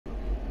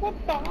What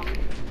the? I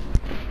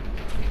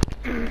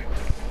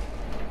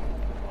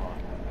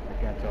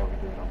can't tell if he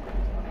did it on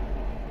purpose or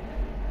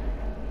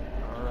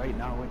not. Alright,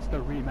 now it's the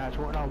rematch.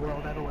 We're the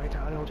world heavyweight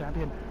title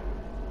champion.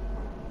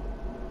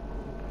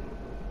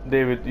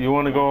 David, you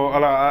want to go a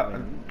la,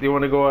 you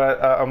want to go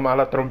a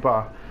la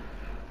trompa?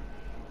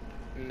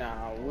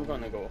 Nah, we're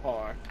gonna go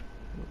hard.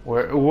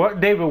 Where, what,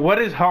 David, what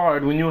is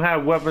hard when you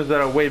have weapons that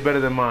are way better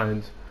than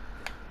mine?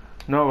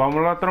 No, vamos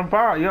a la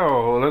trompa,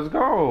 yo, let's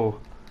go.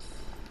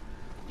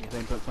 You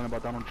saying something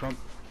about Donald Trump?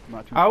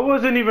 Not too I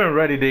wasn't even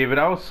ready, David.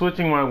 I was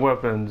switching my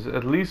weapons.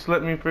 At least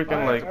let me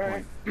freaking like.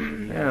 Alright.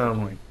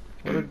 Damn.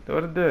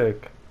 What a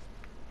dick.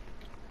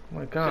 Oh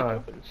my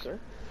god. Weapons, sir.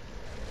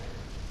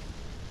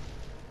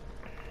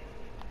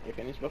 You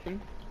finished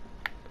weapon?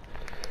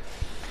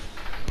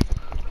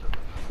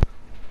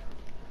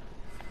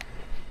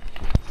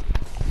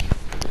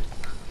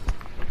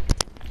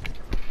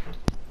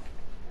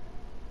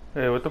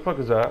 Hey, what the fuck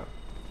is that?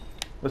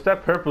 What's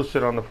that purple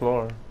shit on the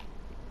floor?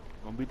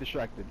 Don't be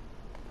distracted.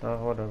 Oh,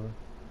 whatever.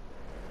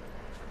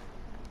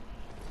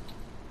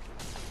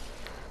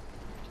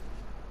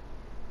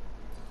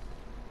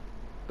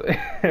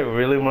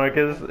 Really,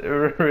 Marcus?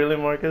 Really,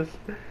 Marcus?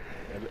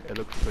 It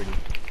looks pretty.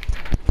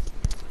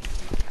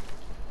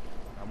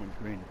 I went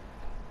green.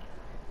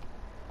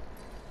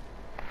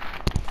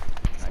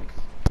 Nice.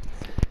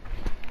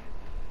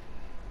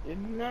 You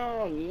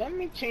know, let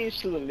me change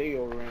to the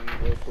Leo ring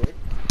real quick.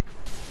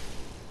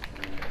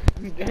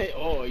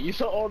 Oh, you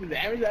saw all the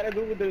damage that I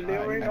do with the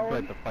Leo ring I feel on?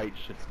 like the fight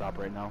should stop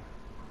right now.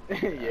 Yeah.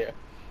 Real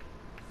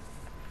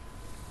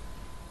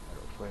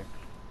quick.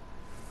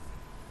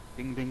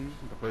 Ding ding,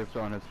 the first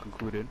round has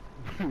concluded.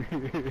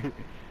 Having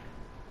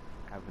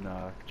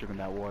drinking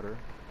that water.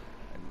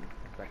 And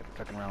back at the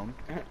second round.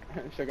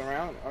 Second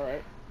round?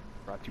 Alright.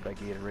 Brought to you by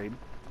Gatorade.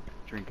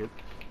 Drink it.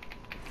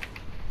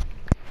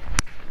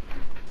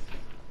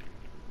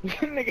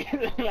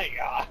 Niggas like,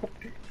 ah.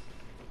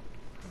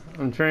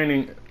 I'm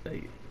training.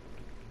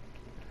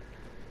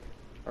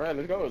 Alright,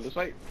 let's go. Let's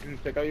fight.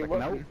 Check out your Second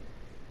weapon.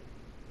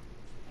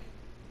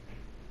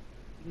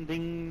 Ding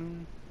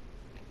ding.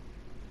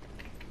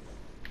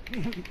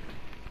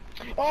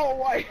 Oh,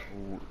 why?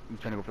 Ooh, I'm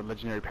trying to go for the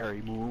legendary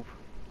parry move.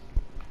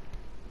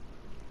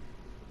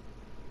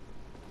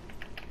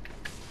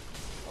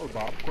 Oh,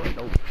 Bob, of course.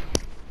 No.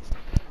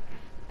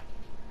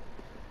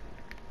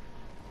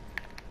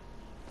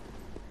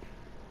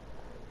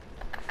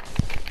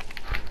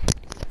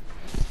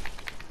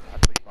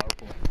 That's pretty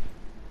powerful.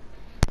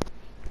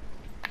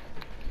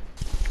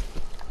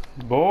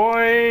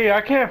 Boy,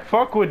 I can't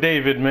fuck with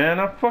David, man.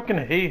 I fucking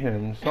hate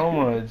him so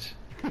much.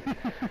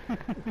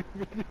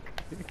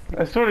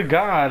 I swear to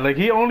God, like,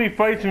 he only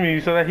fights me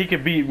so that he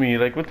can beat me.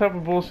 Like, what type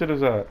of bullshit is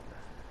that?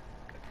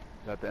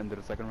 Is that the end of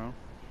the second round?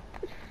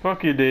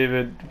 Fuck you,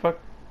 David. Fuck.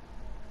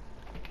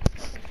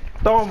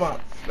 Toma!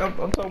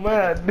 I'm so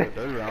mad. The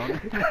third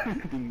round.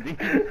 Ding ding.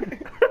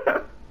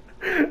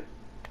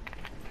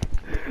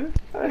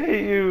 I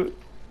hate you.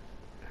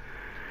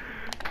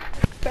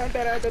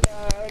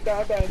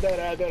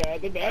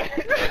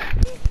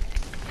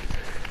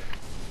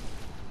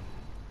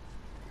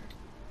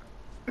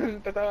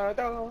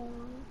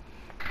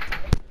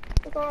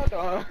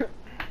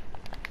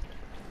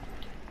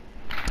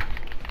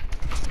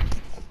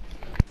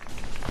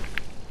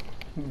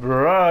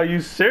 Bruh, you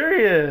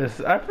serious?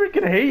 I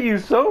freaking hate you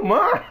so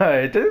much.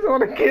 I just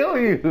want to kill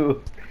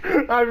you.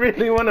 I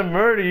really want to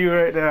murder you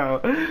right now.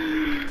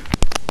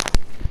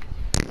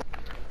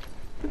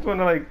 Just want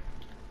to like.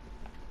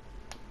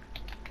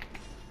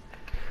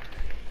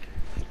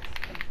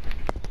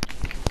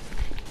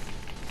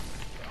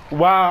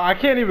 Wow, I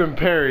can't even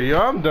parry. Yo,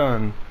 I'm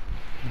done.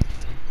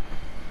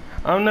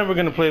 I'm never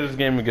gonna play this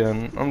game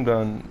again. I'm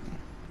done.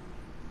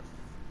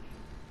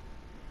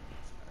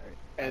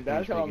 And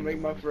that's how I make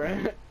my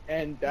friend.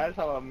 And that's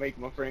how I make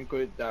my friend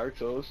quit Dark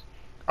Souls.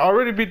 I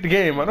already beat the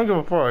game. I don't give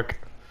a fuck.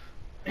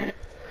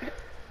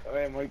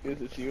 Alright, Mike, this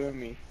is you and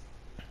me.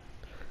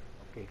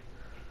 Okay.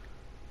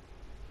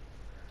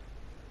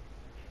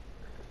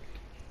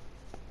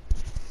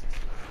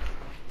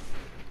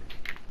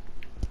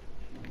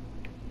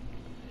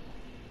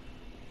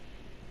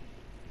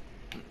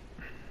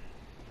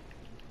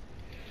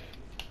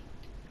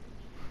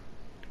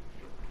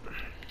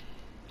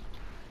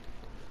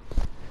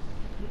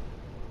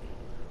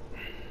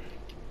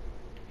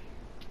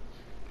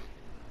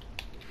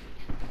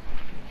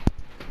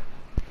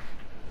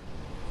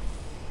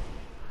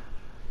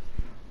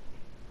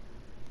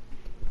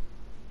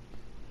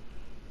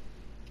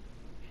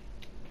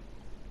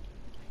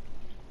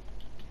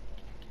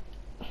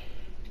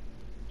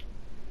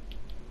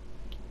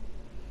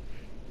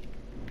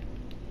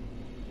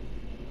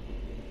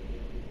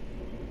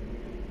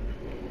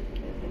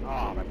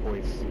 Ah, my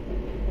voice.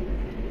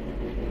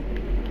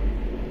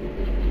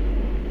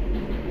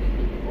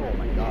 Oh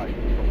my god, you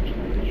so much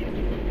damage.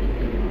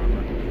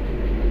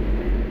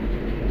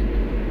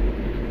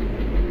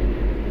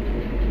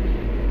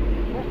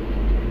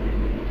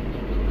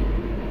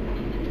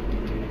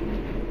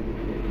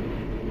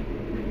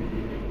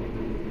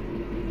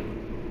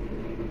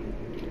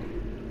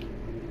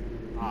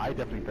 I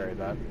definitely parried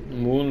that.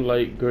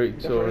 Moonlight Great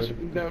The Sword. first,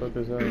 What the fuck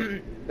is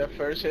that? the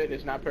first hit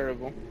is not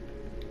parable.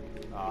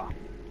 Ah,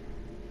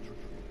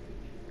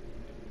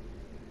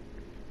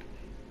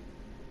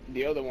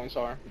 The other ones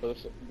are, but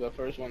the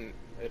first one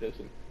it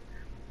isn't.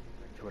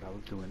 back to what I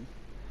was doing.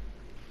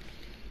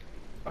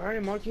 All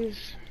right,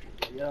 Marcus.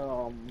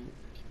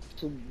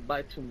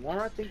 By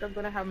tomorrow, I think I'm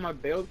gonna have my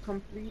build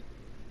complete.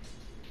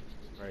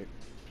 Right.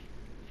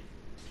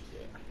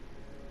 Yeah.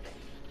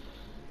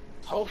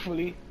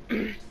 Hopefully.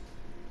 There's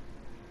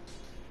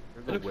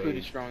It a looks way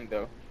pretty to strong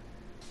though.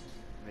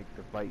 make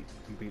the fight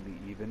completely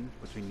even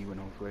between you and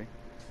Josue.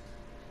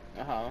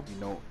 Uh-huh. You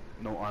know,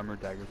 no armor,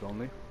 daggers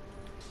only.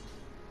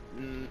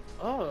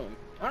 Oh,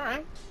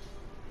 alright.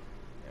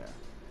 Yeah.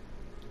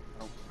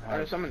 Oh,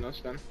 Alright, summon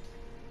those then.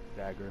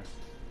 dagger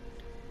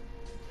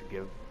to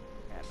give.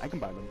 And I can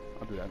buy them.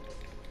 I'll do that.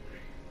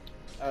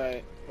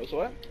 Alright, what's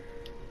what?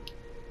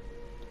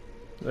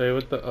 Hey,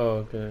 what the?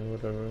 Oh, okay,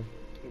 whatever.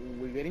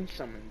 We're getting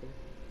summoned.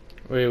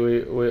 Wait.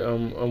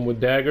 With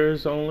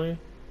daggers only?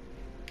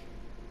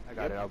 I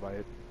got it. I'll buy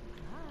it.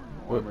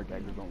 No What? armor,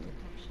 daggers only.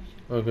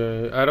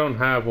 Okay, I don't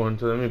have one,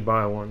 so let me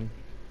buy one.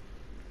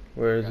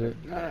 Where is it?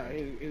 No,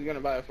 he's gonna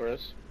buy it for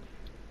us.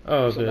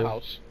 Oh, It's in the okay.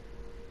 house.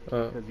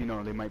 Because you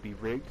know they might be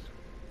rigged.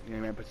 You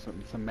know, they might put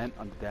some cement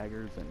on the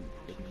daggers and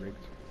they'll be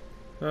rigged.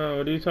 Oh,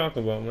 what are you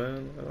talking about,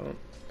 man? I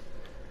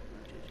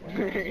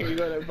don't. You're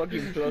gonna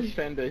fucking plus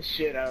 10 the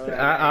shit out of that.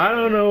 I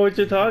don't know what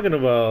you're talking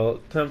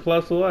about. 10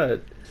 plus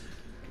what?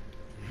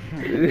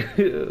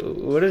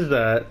 What is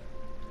that?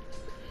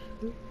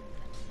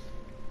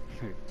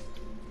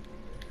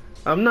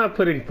 I'm not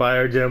putting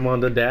fire gem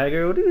on the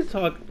dagger. What are you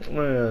talking,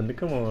 man?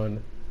 Come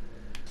on.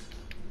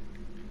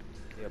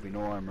 There'll be no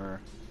armor,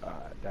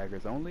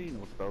 daggers only,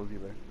 no spells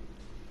either.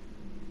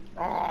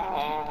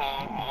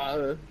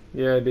 Ah.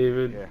 Yeah,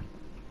 David. Yeah.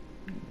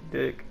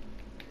 Dick.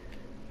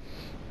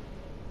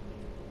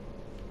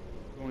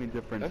 The only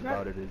difference That's not-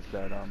 about it is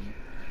that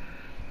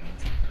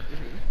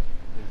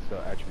is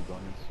attribute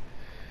bonus.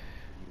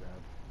 You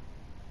have.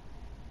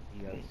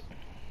 He has.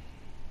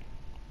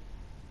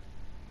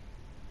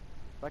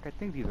 Like I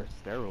think these are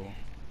sterile.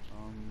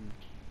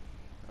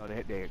 Oh,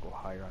 they go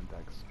higher on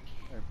decks.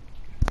 There.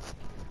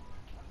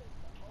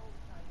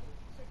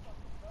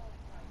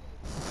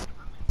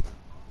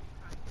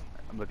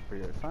 I'm looking for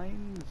your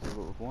signs.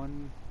 Level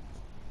 1.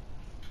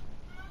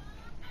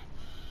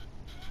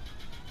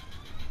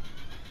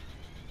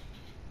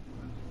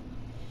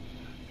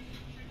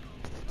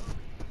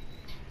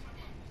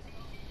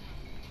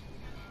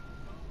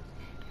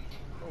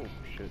 Oh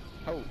shit.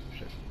 Oh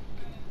shit.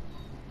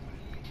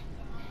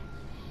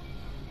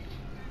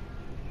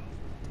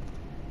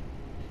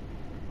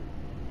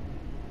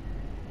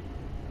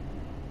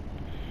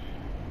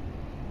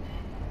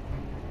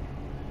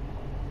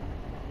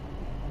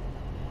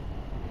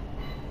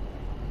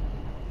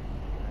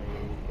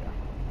 Yeah.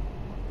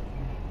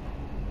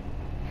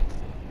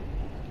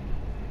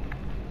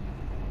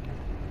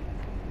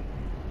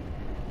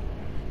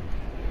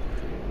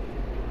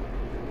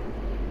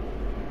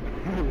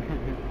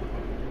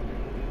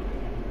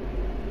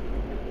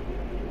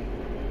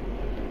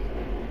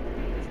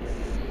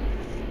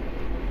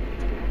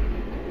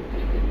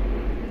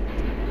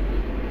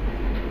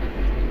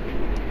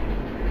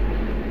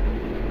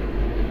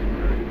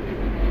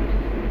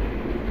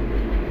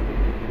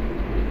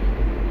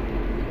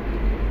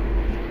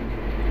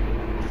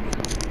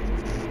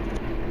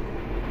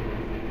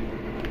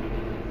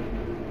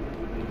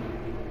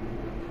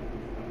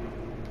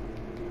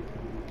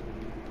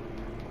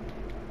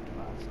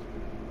 Last.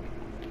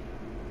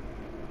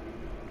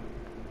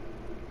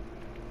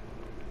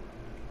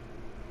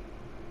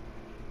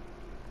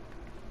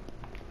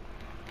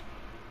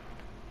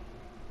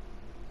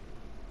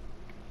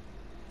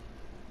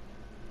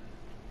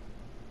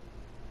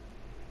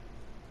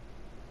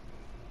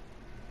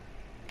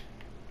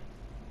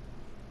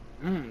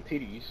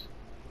 Titties.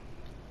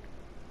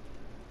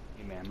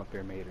 Hey man, I'm a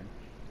fair maiden.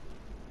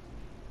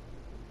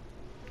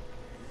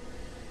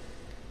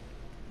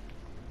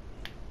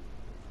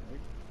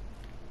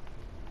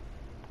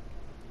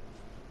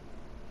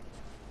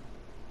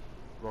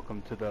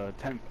 Welcome to the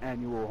 10th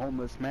annual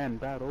homeless man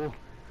battle.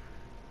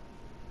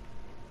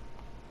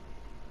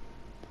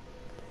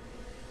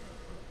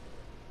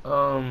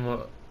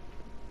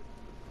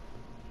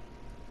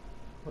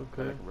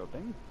 Okay. Like a real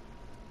thing.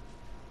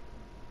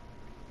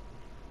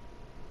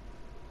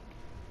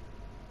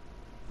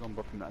 Going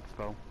buff from that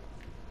spell.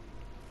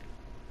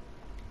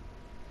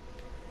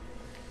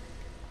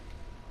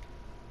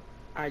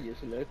 I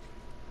just look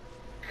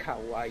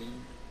kawaii.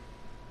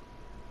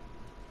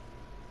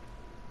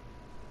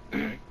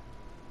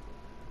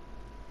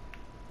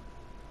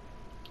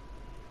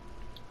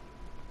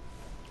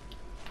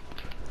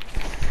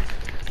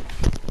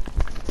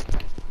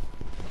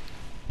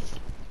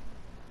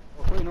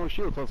 Oh wait, no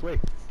shield, plus wait.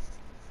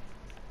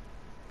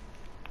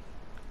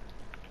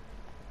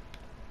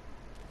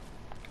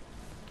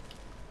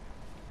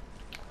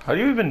 How do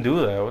you even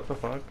do that? What the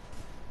fuck?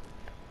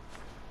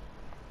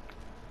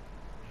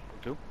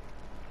 Two.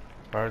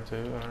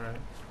 R2,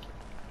 alright.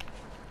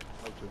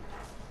 to.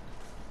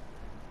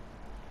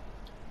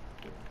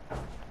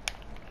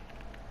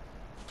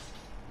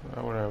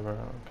 Whatever, I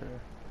don't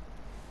care.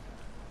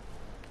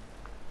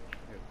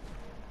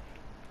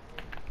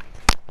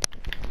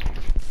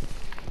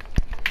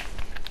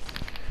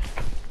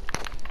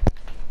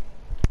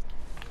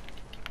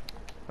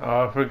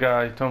 Oh, I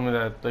forgot. He told me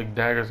that like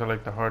daggers are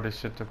like the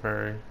hardest shit to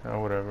parry. Oh,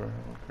 whatever. I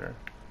don't care.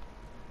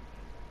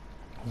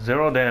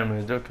 0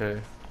 damage.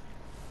 Okay.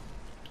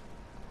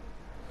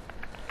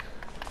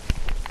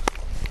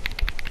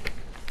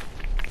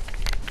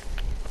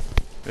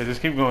 Yeah,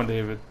 just keep going,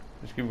 David.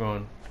 Just keep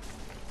going.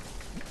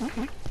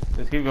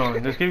 Just keep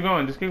going. Just keep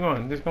going. Just keep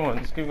going. Just go on.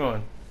 Just keep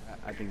going.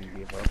 I think you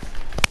gave up.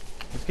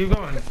 Just keep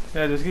going.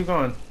 Yeah, just keep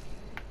going.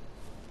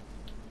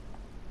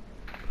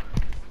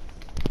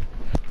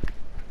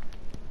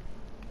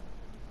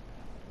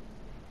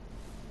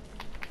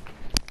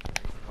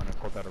 Wanna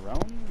pull that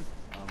around?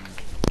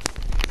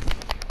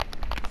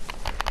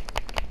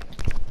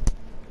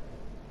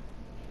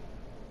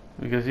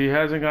 Because he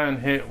hasn't gotten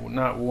hit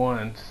not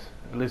once.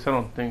 At least I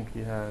don't think he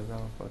has. I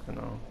don't fucking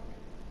know.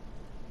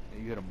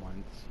 You hit him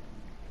once.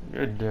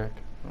 You're a dick.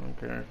 I don't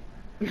care.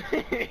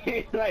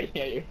 Like,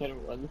 yeah, you hit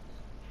him once.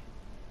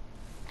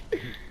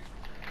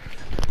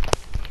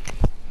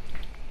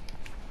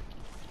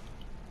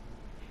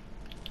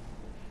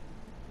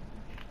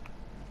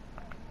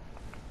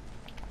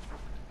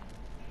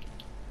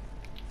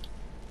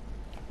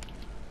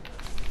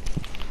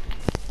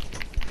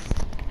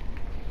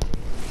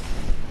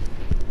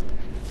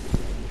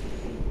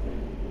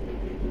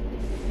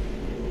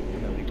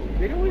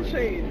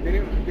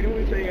 Didn't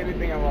we say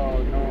anything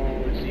about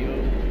no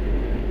shield?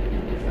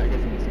 I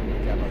guess I'm assuming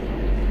you got up now.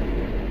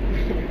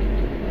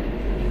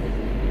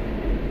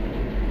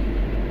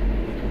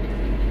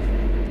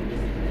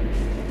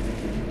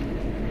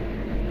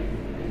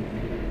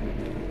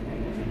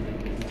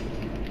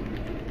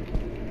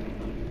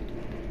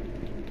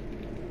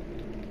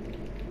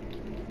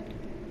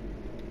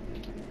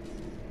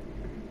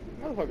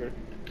 Motherfucker.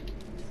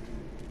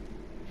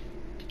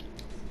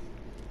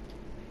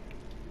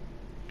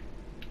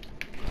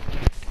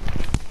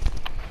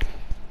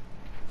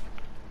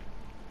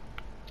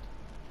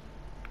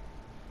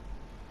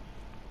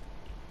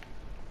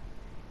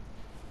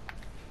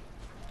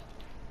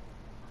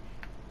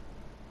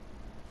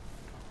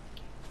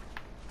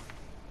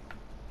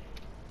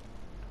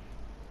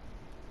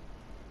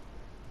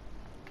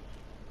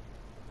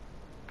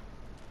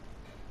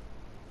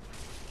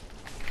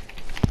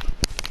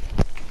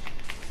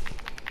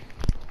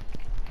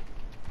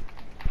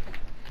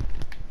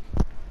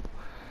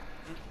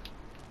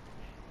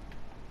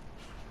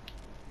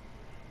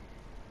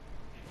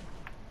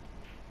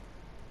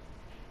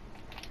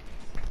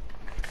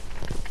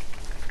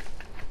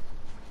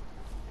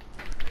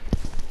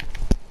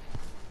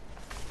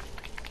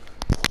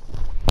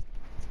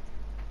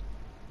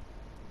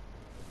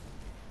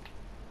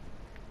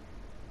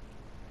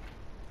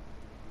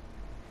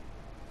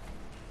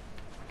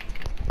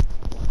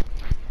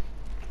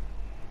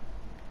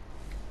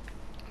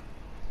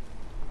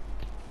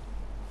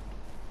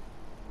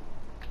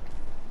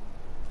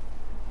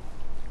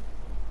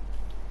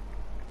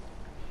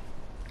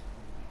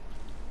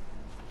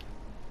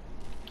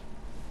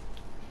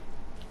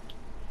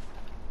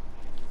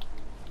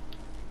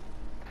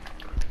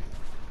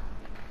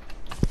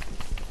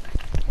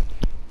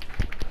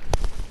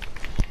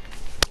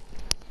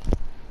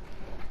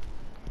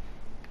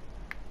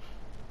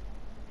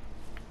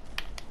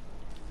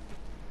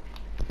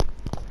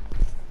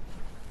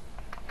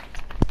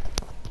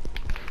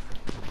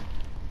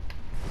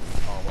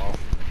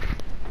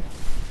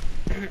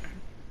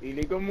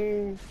 Illegal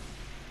move.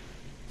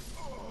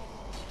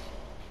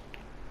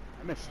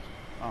 I missed.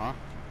 Alright,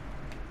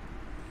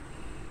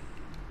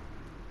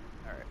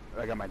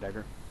 I got my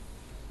dagger.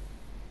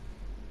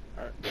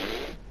 Alright.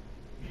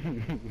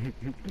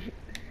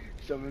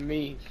 Summon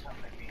me.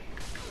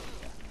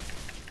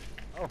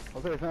 Oh,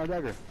 okay, it's not a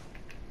dagger.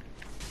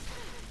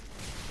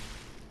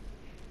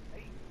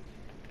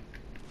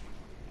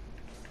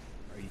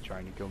 Are you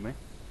trying to kill me?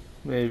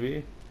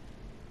 Maybe.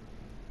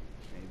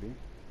 Maybe.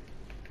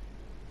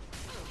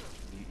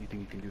 You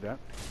think you can do that?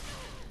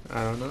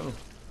 I don't know.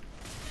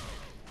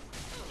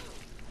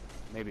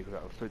 Maybe, because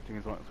I was switching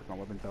his my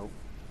weapons out.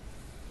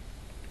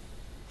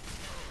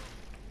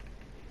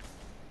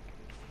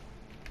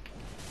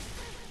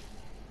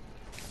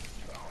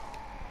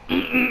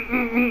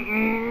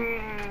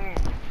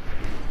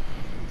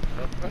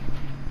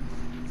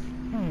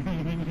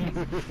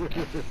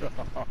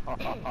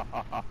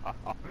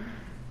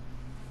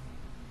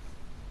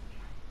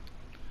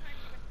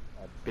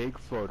 A big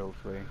sword,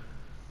 hopefully. And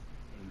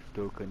you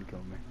still couldn't kill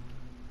me.